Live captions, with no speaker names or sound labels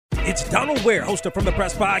It's Donald Ware, host of From the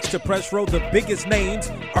Press Box to Press Row. The biggest names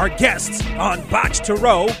are guests on Box to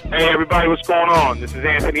Row. Hey, everybody, what's going on? This is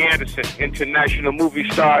Anthony Anderson, international movie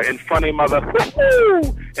star and funny mother.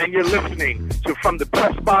 And you're listening to From the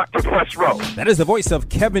Press Box to Press Row. That is the voice of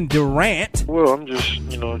Kevin Durant. Well, I'm just,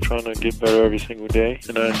 trying to get better every single day,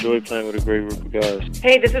 and I enjoy playing with a great group of guys.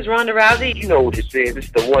 Hey, this is Ronda Rousey. You know what this is. It's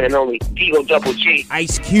the one and only Eagle Double G.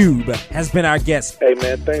 Ice Cube has been our guest. Hey,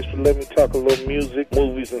 man, thanks for letting me talk a little music,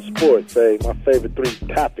 movies, and sports. Hey, my favorite three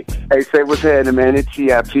topics. Hey, say what's happening, man. It's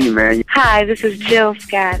CIP, man. Hi, this is Jill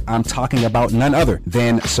Scott. I'm talking about none other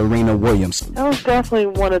than Serena Williams. That was definitely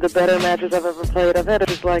one of the better matches I've ever played. I've had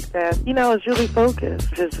it like that. I was really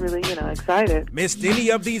focused, just really, excited. Missed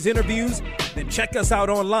any of these interviews? Then check us out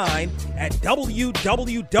online at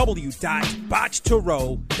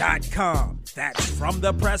www.boxtorow.com. That's From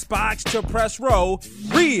the Press Box to Press Row,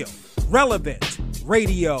 real, relevant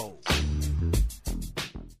radio.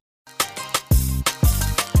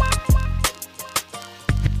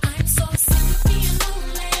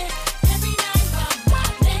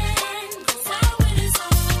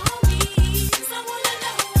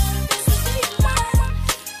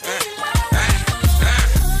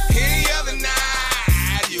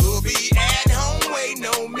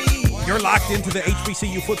 You're locked into the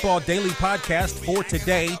HBCU Football Daily Podcast for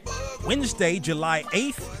today, Wednesday, July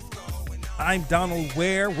 8th. I'm Donald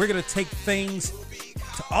Ware. We're going to take things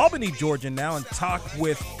to Albany, Georgia now and talk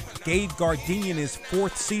with Gabe Gardenia in his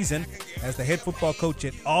fourth season as the head football coach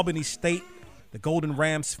at Albany State. The Golden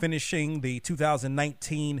Rams finishing the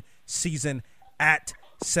 2019 season at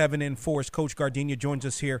 7-4. Coach Gardenia joins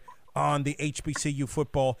us here on the HBCU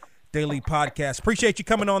Football Daily Podcast. Appreciate you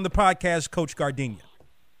coming on the podcast, Coach Gardenia.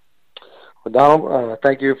 Well, Donald,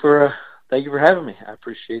 thank you for having me. I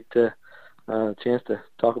appreciate the chance to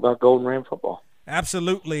talk about Golden Ram football.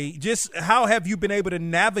 Absolutely. Just how have you been able to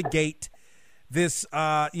navigate this, this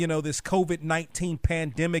COVID-19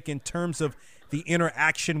 pandemic in terms of the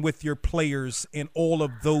interaction with your players and all of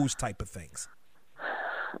those type of things?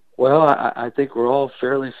 Well, I think we're all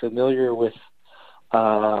fairly familiar with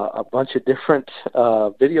a bunch of different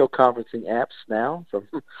video conferencing apps now, from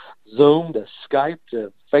Zoom to Skype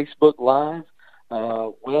to Facebook Live,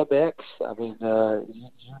 WebEx. I mean, you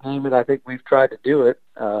name it, I think we've tried to do it.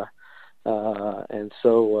 And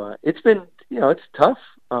so it's been, it's tough,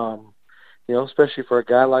 especially for a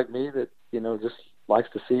guy like me that, just likes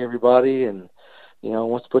to see everybody and,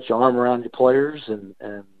 wants to put your arm around your players and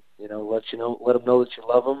let them know that you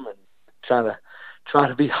love them and try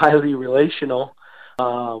to be highly relational.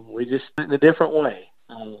 We just do it in a different way.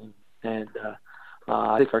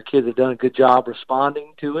 I think our kids have done a good job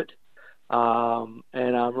responding to it. And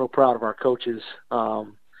I'm real proud of our coaches,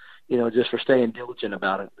 just for staying diligent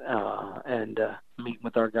about it, and meeting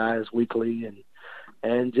with our guys weekly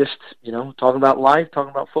and just, talking about life,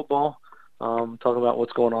 talking about football, talking about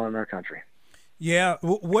what's going on in our country. Yeah.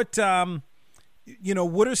 What are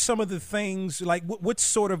some of the things, like what's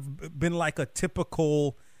sort of been like a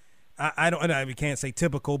typical, I can't say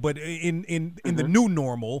typical, but in the new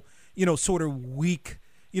normal, sort of week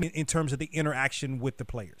in terms of the interaction with the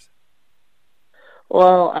players?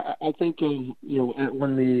 Well, I think, when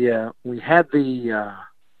we had the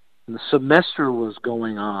semester was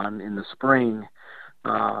going on in the spring,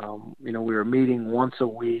 we were meeting once a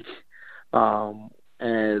week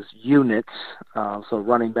as units. So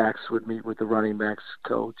running backs would meet with the running backs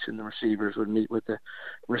coach and the receivers would meet with the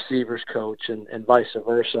receivers coach and vice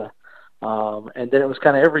versa. And then it was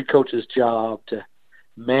kind of every coach's job to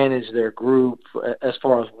manage their group as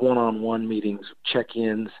far as one-on-one meetings,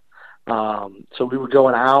 check-ins. So we would go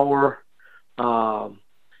an hour,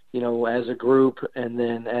 as a group, and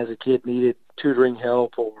then as a kid needed tutoring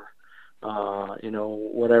help or,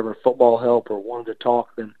 whatever, football help or wanted to talk,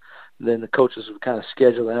 then the coaches would kind of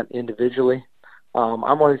schedule that individually. I don't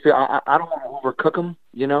want to overcook them,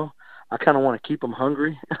 I kind of want to keep them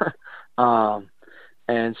hungry.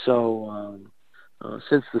 And so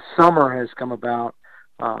since the summer has come about,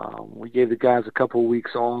 we gave the guys a couple of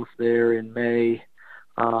weeks off there in May,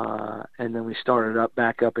 and then we started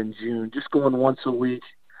back up in June, just going once a week.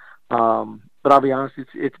 But I'll be honest,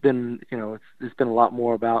 it's been it's been a lot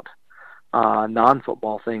more about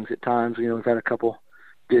non-football things at times. We've had a couple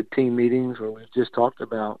good team meetings where we've just talked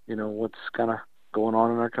about what's kind of going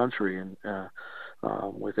on in our country and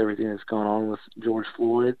with everything that's going on with George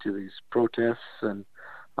Floyd to these protests and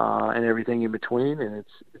everything in between, and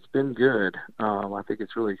it's been good. I think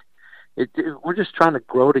it's really we're just trying to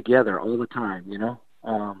grow together all the time,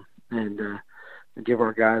 and give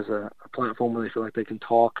our guys a platform where they feel like they can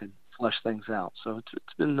talk and flesh things out. So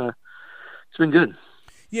it's been good.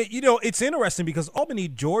 Yeah, it's interesting because Albany,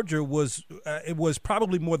 Georgia was it was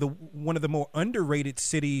probably one of the more underrated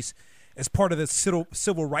cities as part of the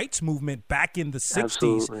civil rights movement back in the 60s.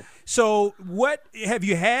 Absolutely. So what have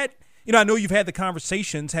you had? I know you've had the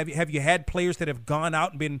conversations. Have you had players that have gone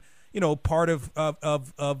out and been, part of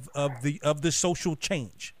the social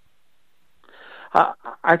change?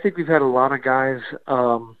 I think we've had a lot of guys.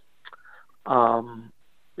 I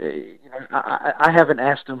haven't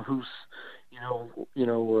asked them who's,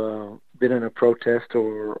 been in a protest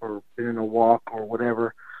or been in a walk or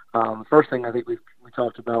whatever. The first thing I think we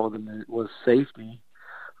talked about with them was safety.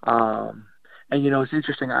 And it's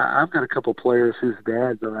interesting. I've got a couple players whose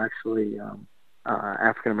dads are actually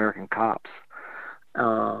African American cops,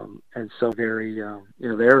 and so very,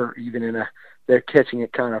 they're even they're catching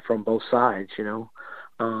it kind of from both sides, as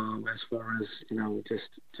far as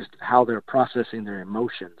just how they're processing their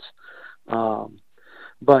emotions.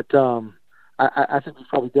 But I think we've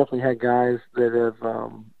probably definitely had guys that have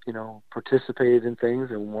participated in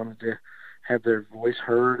things and wanted to have their voice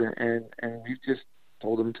heard, and we've just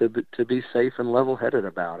told them to be safe and level-headed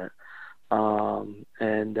about it.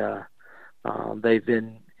 They've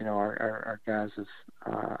been, our guys have,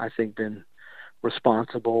 I think, been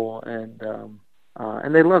responsible, and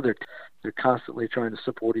they love they're constantly trying to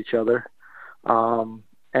support each other.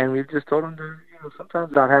 And we've just told them to,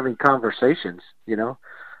 sometimes not having conversations,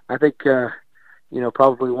 I think,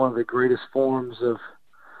 probably one of the greatest forms of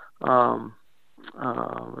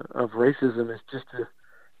racism is just to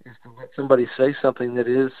let somebody say something that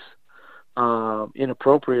is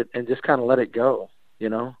inappropriate and just kind of let it go,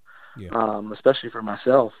 especially for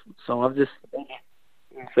myself. So I've just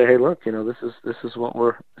say, hey, look, this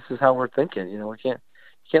is how we're thinking. We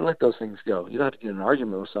can't let those things go. You don't have to get in an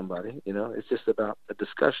argument with somebody. It's just about a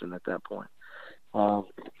discussion at that point.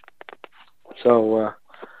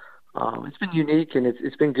 It's been unique and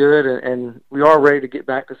it's been good, and we are ready to get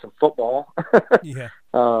back to some football. Yeah.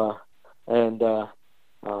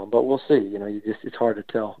 But we'll see. It's hard to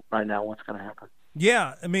tell right now what's going to happen.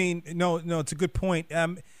 Yeah, I mean, no, it's a good point.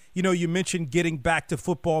 You mentioned getting back to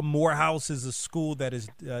football. Morehouse is a school that has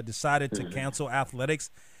decided to cancel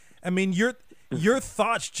athletics. I mean, your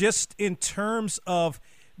thoughts just in terms of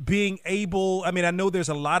being able. I mean, I know there's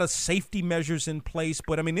a lot of safety measures in place,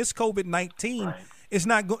 but I mean, this COVID-19 is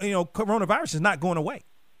not. Coronavirus is not going away.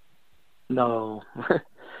 No,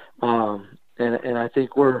 and I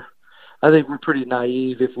think we're pretty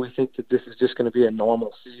naive if we think that this is just going to be a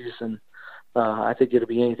normal season. I think it'll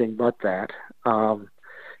be anything but that.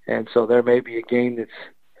 And so there may be a game that's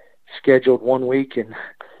scheduled one week, and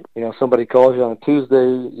somebody calls you on a Tuesday,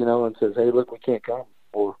 and says, "Hey, look, we can't come,"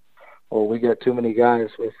 or we got too many guys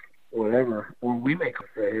with whatever, or we may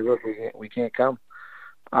say, "Hey, look, we can't come."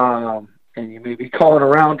 And you may be calling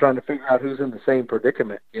around trying to figure out who's in the same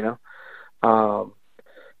predicament, the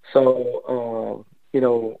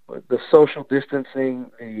social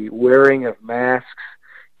distancing, the wearing of masks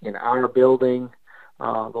in our building,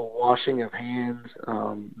 the washing of hands,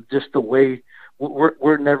 just the way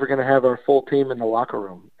we're never going to have our full team in the locker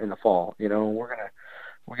room in the fall.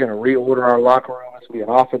 We're gonna reorder our locker room. It's going to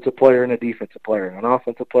be an offensive player and a defensive player, and an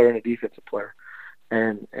offensive player and a defensive player.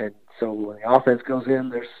 And so when the offense goes in,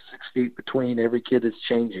 there's 6 feet between every kid that's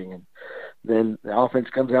changing, and then the offense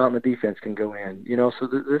comes out and the defense can go in. So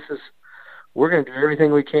this is, we're going to do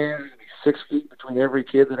everything we can. There's going to be 6 feet between every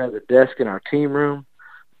kid that has a desk in our team room.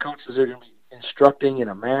 Coaches are going to be instructing in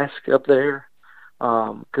a mask up there,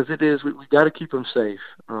 because we got to keep them safe.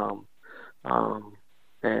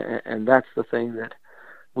 And that's the thing that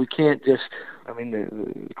we can't just. I mean,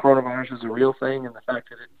 the coronavirus is a real thing, and the fact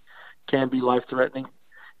that it can be life-threatening,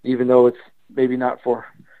 even though it's maybe not for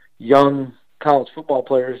young college football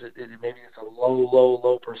players. Maybe it's a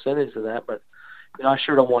low percentage of that, but I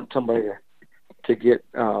sure don't want somebody to get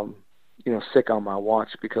sick on my watch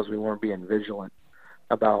because we weren't being vigilant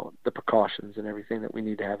about the precautions and everything that we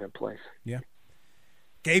need to have in place. Yeah.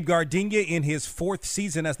 Gabe Gardenia, in his 4th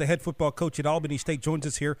season as the head football coach at Albany State, joins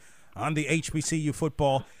us here on the HBCU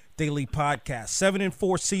Football Daily Podcast.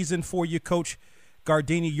 7-4 season for you, Coach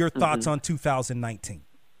Gardenia. Your thoughts on 2019?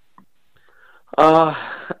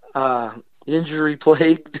 Injury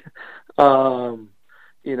plagued.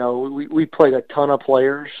 We played a ton of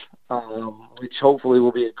players, which hopefully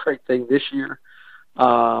will be a great thing this year.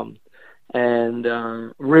 And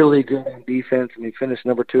really good on defense. We finished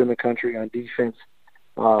number 2 in the country on defense.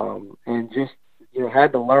 And just,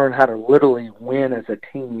 had to learn how to literally win as a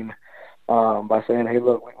team by saying, hey,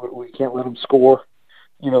 look, we can't let them score,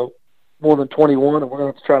 more than 21, and we're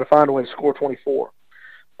going to have to try to find a way to score 24.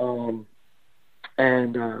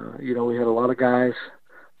 We had a lot of guys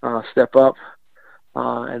step up.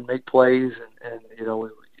 and make plays. And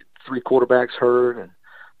 3 quarterbacks hurt, and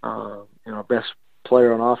our best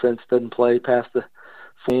player on offense doesn't play past the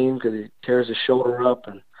game because he tears his shoulder up.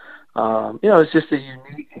 And it's just a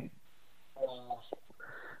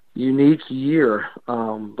unique year.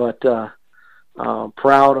 But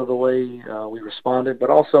proud of the way we responded, but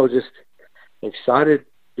also just excited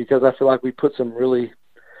because I feel like we put some really,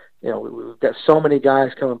 we've got so many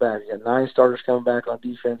guys coming back. We got 9 starters coming back on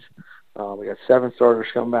defense. We got 7 starters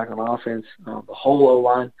coming back on offense. The whole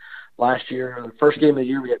O-line last year, the first game of the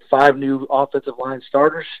year, we had 5 new offensive line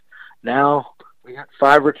starters. Now we got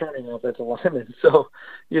 5 returning offensive linemen. So,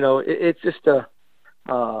 it's just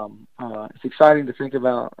it's exciting to think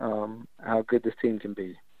about how good this team can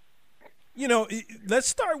be. Let's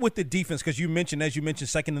start with the defense because as you mentioned,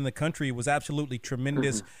 second in the country. It was absolutely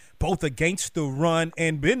tremendous, both against the run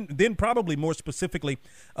and then probably more specifically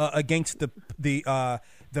against the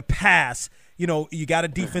pass. You got a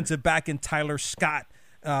defensive back in Tyler Scott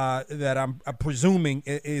that I'm presuming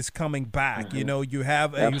is coming back. You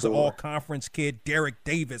have he's an all-conference kid, Derek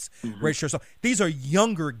Davis, redshirt. So these are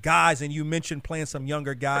younger guys, and you mentioned playing some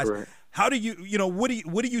younger guys. Right. How do you, what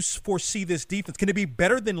do you foresee this defense? Can it be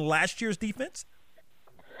better than last year's defense?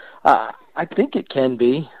 I think it can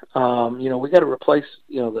be. We got to replace,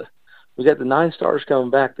 we got the 9 starters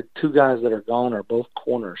coming back. The 2 guys that are gone are both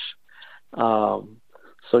corners. So,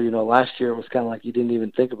 last year it was kind of like you didn't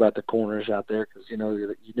even think about the corners out there because, you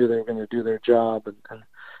knew they were going to do their job and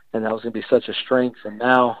that was going to be such a strength. And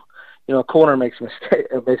now, a corner makes a mistake,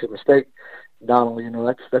 Donald,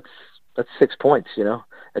 that's 6 points, A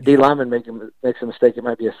D lineman makes a mistake, it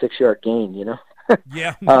might be a 6-yard gain,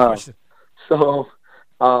 Yeah, no question. So,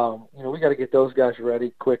 we got to get those guys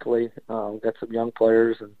ready quickly. We've got some young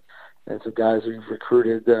players and some guys we've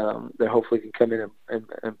recruited that hopefully can come in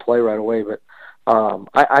and play right away. But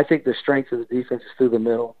I think the strength of the defense is through the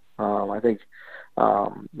middle. I think,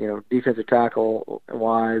 defensive tackle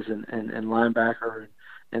wise and linebacker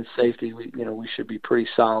and safety, we should be pretty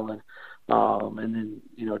solid. And then,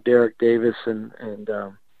 Derek Davis and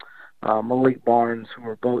Malik Barnes, who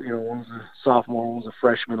are both, one was a sophomore, one was a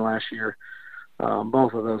freshman last year.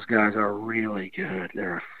 Both of those guys are really good.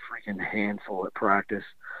 They're a freaking handful at practice.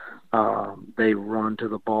 They run to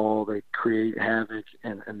the ball, they create havoc,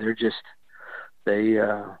 and they're just, they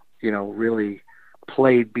really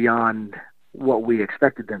played beyond what we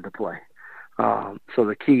expected them to play. So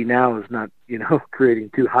the key now is not, creating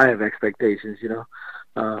too high of expectations, they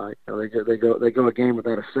go a game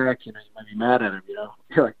without a sack, you might be mad at them,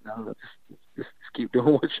 You're like, no, just keep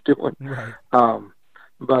doing what you're doing. Right.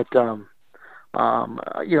 I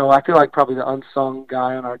feel like probably the unsung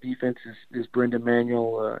guy on our defense is Brendan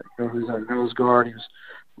Manuel, who's our nose guard. He was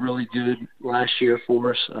really good last year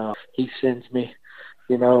for us. He sends me,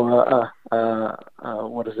 a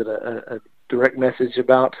direct message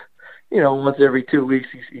about, once every 2 weeks,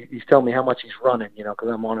 he's telling me how much he's running, because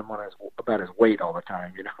I'm on him about his weight all the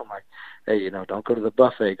time. I'm like, hey, don't go to the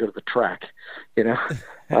buffet, go to the track,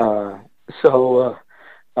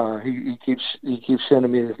 he keeps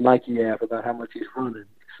sending me this Nike app about how much he's running.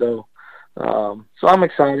 So I'm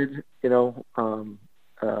excited,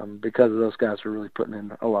 because of those guys who are really putting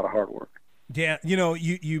in a lot of hard work. Yeah,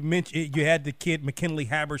 you mentioned you had the kid McKinley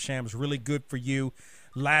Habersham was really good for you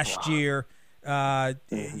last year.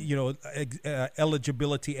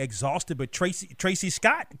 Eligibility exhausted, but Tracy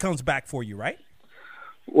Scott comes back for you, right?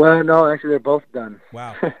 Well, no, actually they're both done.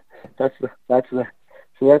 Wow. that's the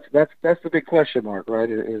big question mark,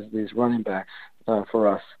 right? Is these running backs for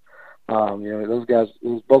us? Those guys,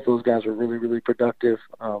 both those guys are really, really productive.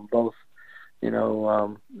 Both,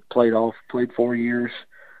 played 4 years,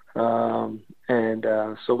 so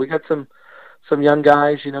we got some young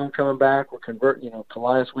guys, coming back. We're converting,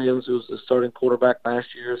 Calais Williams, who was the starting quarterback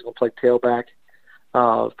last year, is going to play tailback.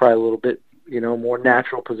 It's probably a little bit, more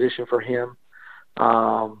natural position for him.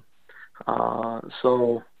 I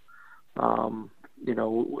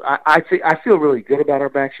feel really good about our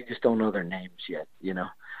backs. You just don't know their names yet, and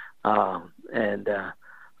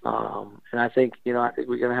I think we're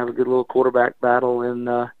going to have a good little quarterback battle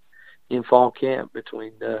in fall camp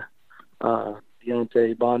between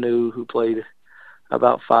Deontay Banu, who played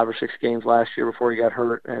about 5 or 6 games last year before he got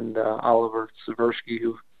hurt, and Oliver Seversky,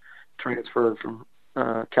 who transferred from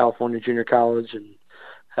California Junior College and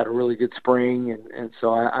had a really good spring. And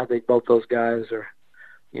so I think both those guys are,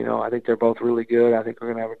 I think they're both really good. I think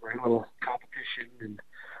we're going to have a great little competition. And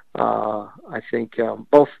I think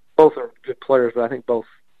both are good players, but I think both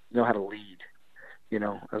know how to lead,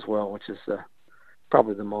 as well, which is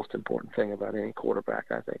probably the most important thing about any quarterback,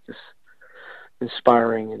 I think, is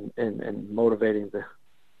inspiring and motivating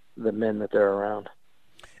the men that they're around.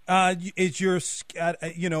 Is your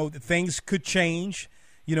things could change,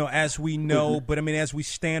 as we know. Mm-hmm. But I mean, as we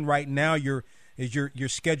stand right now, is your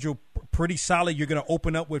schedule pretty solid? You're going to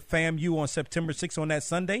open up with FAMU on September 6th on that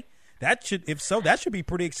Sunday. That should be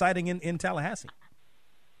pretty exciting in Tallahassee.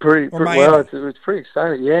 Well, it's pretty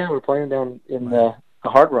exciting. Yeah, we're playing down in the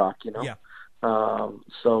Hard Rock. Yeah. The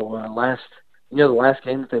last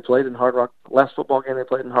game that they played in Hard Rock, last football game they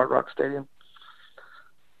played in Hard Rock Stadium,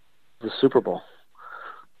 the Super Bowl.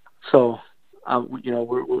 So, I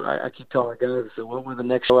keep telling our guys, I said, what were the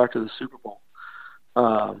next show after the Super Bowl?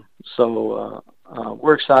 We're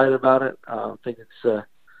excited about it. I think it's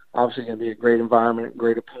obviously going to be a great environment,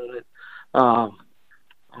 great opponent.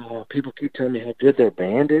 People keep telling me how good their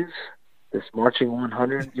band is, this Marching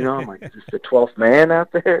 100. I'm like, is this the 12th man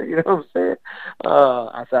out there? You know what I'm saying?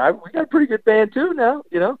 I said, we got a pretty good band too now,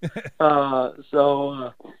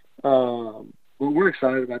 we're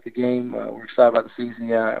excited about the game. We're excited about the season.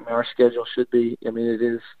 Yeah, I mean, our schedule should be. I mean, it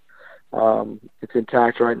is. It's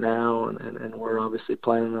intact right now, and we're obviously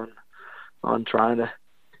planning on trying to,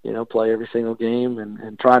 play every single game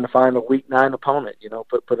and trying to find a Week 9 opponent.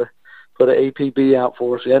 Put an APB out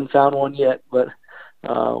for us. We haven't found one yet, but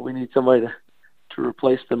we need somebody to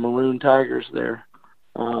replace the Maroon Tigers there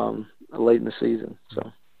late in the season.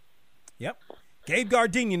 So. Yep. Gabe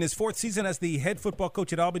Gardenian, his 4th season as the head football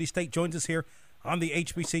coach at Albany State, joins us here on the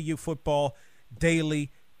HBCU Football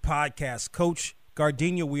Daily Podcast. Coach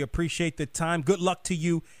Gardenian, we appreciate the time. Good luck to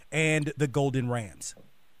you and the Golden Rams.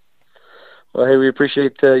 Well, hey, we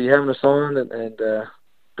appreciate you having us on, and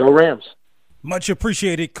go Rams. Much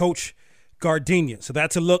appreciated, Coach Gardenian. So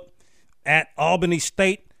that's a look at Albany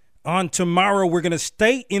State. On tomorrow, we're going to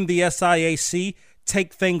stay in the SIAC,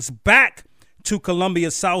 take things back to Columbia,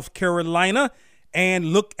 South Carolina,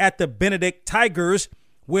 and look at the Benedict Tigers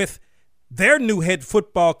with their new head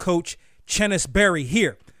football coach, Chennis Berry,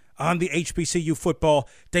 here on the HBCU Football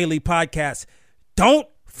Daily Podcast. Don't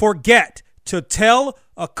forget to tell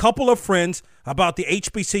a couple of friends about the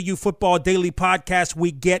HBCU Football Daily Podcast.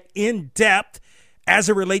 We get in depth as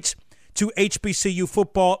it relates to HBCU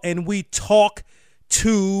football, and we talk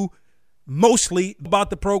to mostly about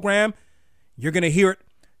the program. You're going to hear it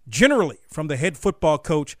generally from the head football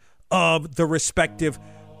coach of the respective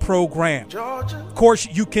program. Of course,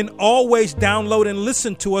 you can always download and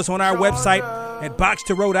listen to us on our website at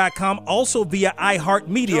box2row.com, also via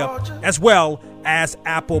iHeartMedia, as well as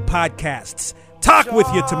Apple Podcasts. Talk with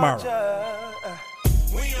you tomorrow.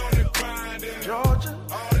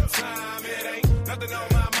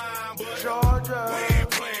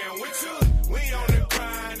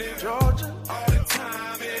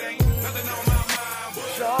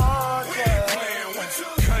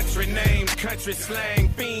 Country slang,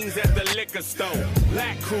 fiends at the liquor store.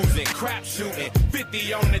 Black cruising, crap shooting,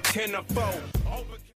 50 on the 10 or 4.